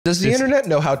Does the internet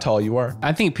know how tall you are?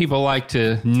 I think people like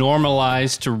to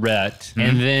normalize Tourette,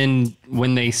 and then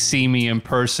when they see me in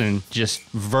person, just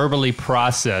verbally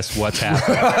process what's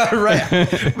happening.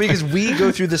 Right. Because we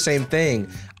go through the same thing.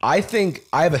 I think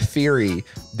I have a theory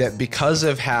that because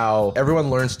of how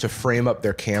everyone learns to frame up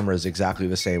their cameras exactly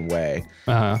the same way.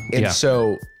 And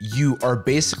so you are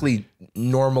basically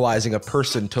normalizing a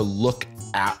person to look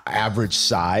average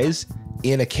size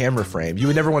in a camera frame. You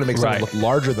would never want to make someone look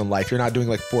larger than life. You're not doing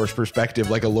like forced perspective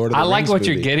like a Lord of the Rings I like what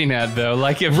movie. you're getting at though.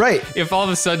 Like if all of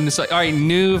a sudden it's like, all right,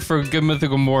 new for Good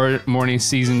Mythical Morning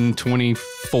season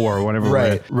 24,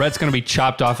 whatever. Rhett's going to be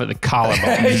chopped off at the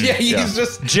collarbone. He's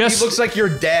just he looks like your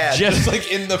dad, just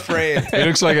like in the frame. He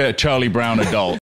looks like a Charlie Brown adult.